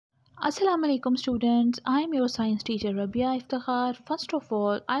Assalamu alaikum students. I am your science teacher Rabia Iftikhar. First of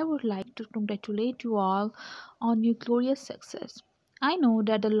all, I would like to congratulate you all on your glorious success. I know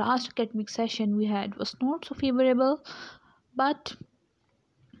that the last academic session we had was not so favorable, but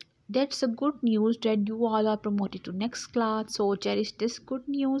that's a good news that you all are promoted to next class. So cherish this good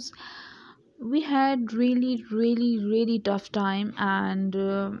news. We had really tough time, and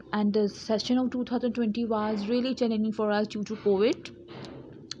the session of 2020 was really challenging for us due to COVID,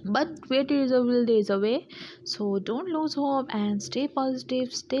 but where there is a will there is a way. So don't lose hope and stay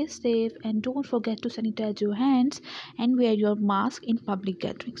positive, stay safe, and don't forget to sanitize your hands and wear your mask in public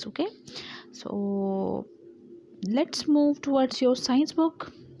gatherings. Okay, so let's move towards your science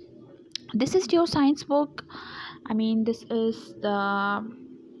book. This is your science book. This is the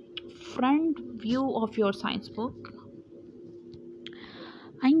front view of your science book.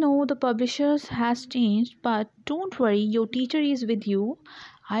 I know the publishers has changed, but don't worry, your teacher is with you.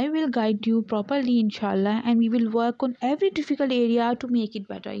 I will guide you properly, inshallah, and we will work on every difficult area to make it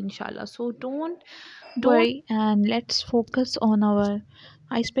better, inshallah. So don't worry, and let's focus on our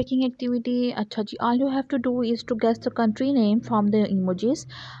ice picking activity. अच्छा जी, all you have to do is to guess the country name from the emojis.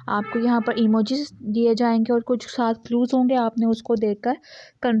 आपको यहाँ पर emojis दिए जाएंगे और कुछ साथ clues होंगे, आपने उसको देखकर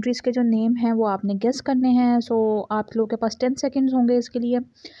countries के जो name हैं वो आपने guess करने हैं. सो आप लोगों के पास 10 seconds होंगे इसके लिए.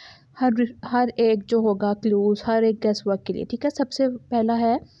 हर एक जो होगा clues, हर एक guess work के लिए, ठीक है. सबसे पहला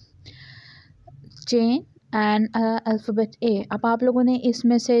है चेन एंड अल्फ़ाबेट ए. अब आप लोगों ने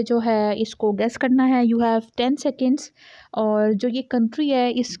इसमें से जो है इसको गेस करना है. You have 10 seconds. और जो ये कंट्री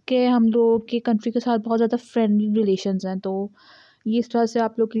है इसके हम लोग के कंट्री के साथ बहुत ज़्यादा फ्रेंडली रिलेशंस हैं, तो ये इस तरह से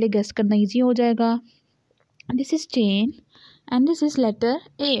आप लोग के लिए गेस करना ईजी हो जाएगा. This is chain and this is letter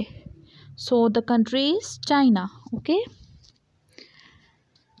A. So the country is China. Okay.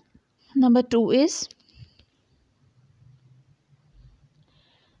 Number 2 is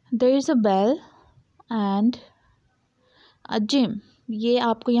there is a bell and a gym. ये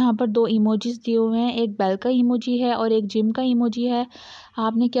आपको यहाँ पर दो इमोजीज दिए हुए हैं, एक बेल का इमोजी है और एक जिम का इमोजी है.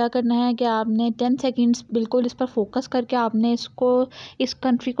 आपने क्या करना है कि आपने 10 सेकंड्स बिल्कुल इस पर फोकस करके आपने इस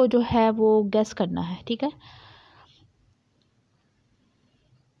कंट्री को जो है वो गेस करना है, ठीक है.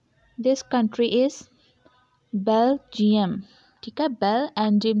 दिस कंट्री इज़ बेल्जियम, ठीक है. बेल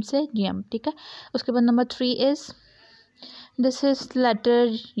एंड जिम से जियम, ठीक है. उसके बाद number 3 is this is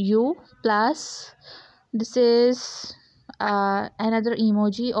letter you plus this is another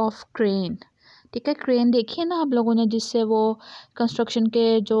emoji of crane, ठीक है. क्रेन देखिए ना आप लोगों ने, जिससे वो कंस्ट्रक्शन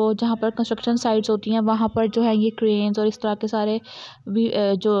के जहाँ पर कंस्ट्रक्शन साइट्स होती हैं वहाँ पर जो है ये क्रेन्स और इस तरह के सारे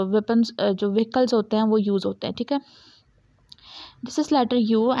जो वेपन्स जो व्हीकल्स होते हैं वो यूज़ होते हैं, ठीक है. This is letter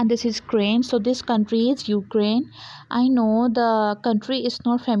you and this is crane. So this country is Ukraine. I know the country is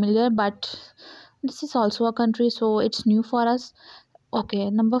not familiar but this is also a country, so it's new for us. Okay.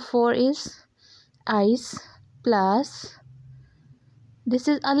 Number 4 is ice plus this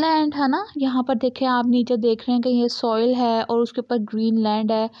is a land, है ना. यहाँ पर देखें, आप नीचे देख रहे हैं कि ये सॉइल है और उसके ऊपर ग्रीन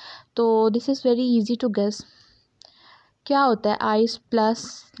लैंड है. तो this is very easy to guess. क्या होता है ice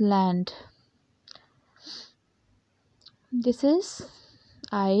plus land? This is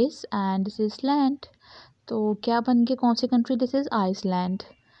ice and this is land. तो क्या बन के कौन सी country? This is Iceland.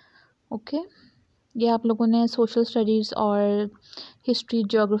 Okay. ये आप लोगों ने सोशल स्टडीज़ और हिस्ट्री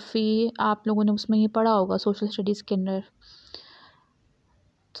ज्योग्राफी आप लोगों ने उसमें ये पढ़ा होगा सोशल स्टडीज़ के अंदर.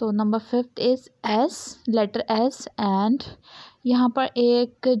 So number 5 is S, letter S. And यहाँ पर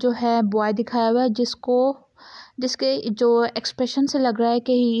एक जो है बॉय दिखाया हुआ है जिसके जो एक्सप्रेशन से लग रहा है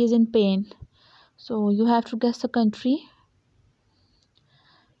कि he is in pen. So you have to guess the country.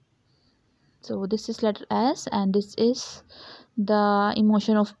 So this is letter S and this is the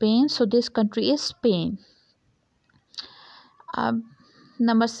emotion of pen. So this country is Spain. अब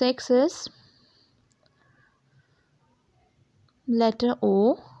number 6 is letter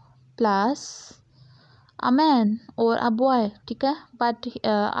O plus a man और a boy, ठीक है. But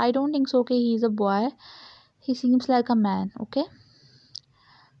I don't think so कि he is a boy, he seems like a man. Okay.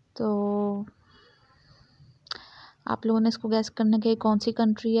 तो आप लोगों ने इसको गैस करने के कौन सी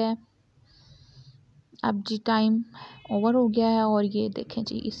कंट्री है. अब जी टाइम ओवर हो गया है और ये देखें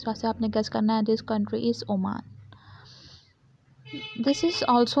जी, इस तरह से आपने गैस करना है. This country is Oman. This is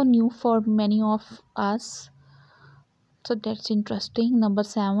also new for many of us, so that's interesting. Number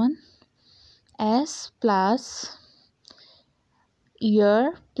 7, S plus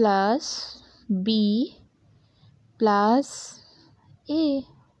ear plus B plus A.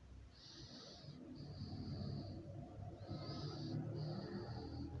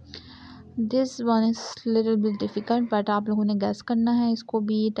 This one is little bit difficult but आप लोगों ने gas करना है इसको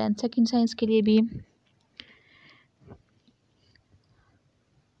भी. 10 seconds हैं इसके लिए भी.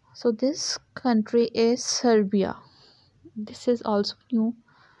 So this country is Serbia. This is also new.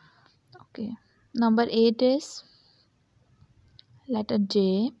 Okay. Number 8 is letter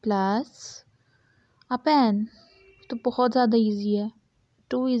J plus a pen. तो बहुत ज़्यादा easy है.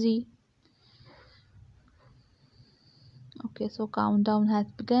 Too easy. Okay, so countdown has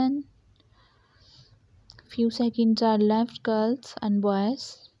begun. Few seconds are left, girls and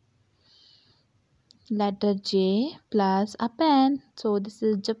boys. Letter J plus a pen. So this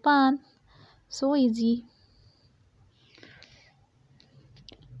is Japan. So easy.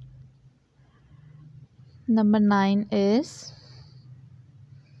 Number 9 is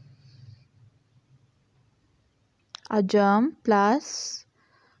a germ plus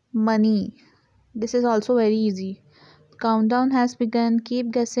money. This is also very easy. Countdown has begun.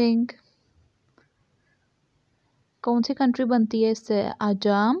 Keep guessing. कौन सी country बनती है इससे? A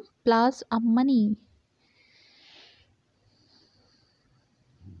germ plus a money.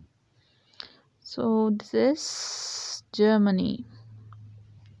 So this is Germany.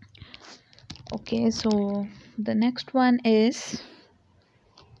 Okay, so the next one is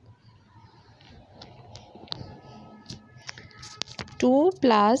two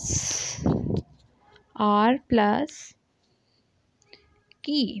plus R plus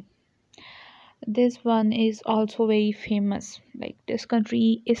key. This one is also very famous. Like this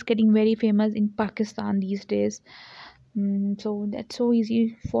country is getting very famous in Pakistan these days. So that's so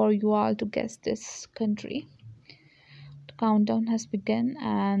easy for you all to guess this country. The countdown has begun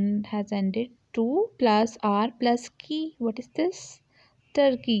and has ended. 2 plus R plus key. What is this?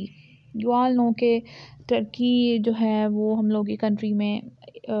 Turkey. You all know कि Turkey जो है वो हम लोग की country में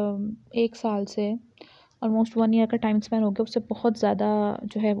 1 साल से ऑलमोस्ट 1 ईयर का टाइम स्पेंड हो गया, उससे बहुत ज़्यादा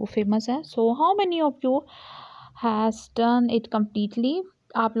जो है वो फेमस है. So how many of you has done it completely?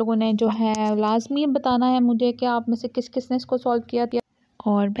 आप लोगों ने जो है लाजमी बताना है मुझे कि आप में से किस किस ने इसको सॉल्व किया था.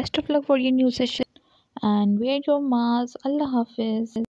 और best of luck for your new session and where your mask. अल्लाह हाफिज़.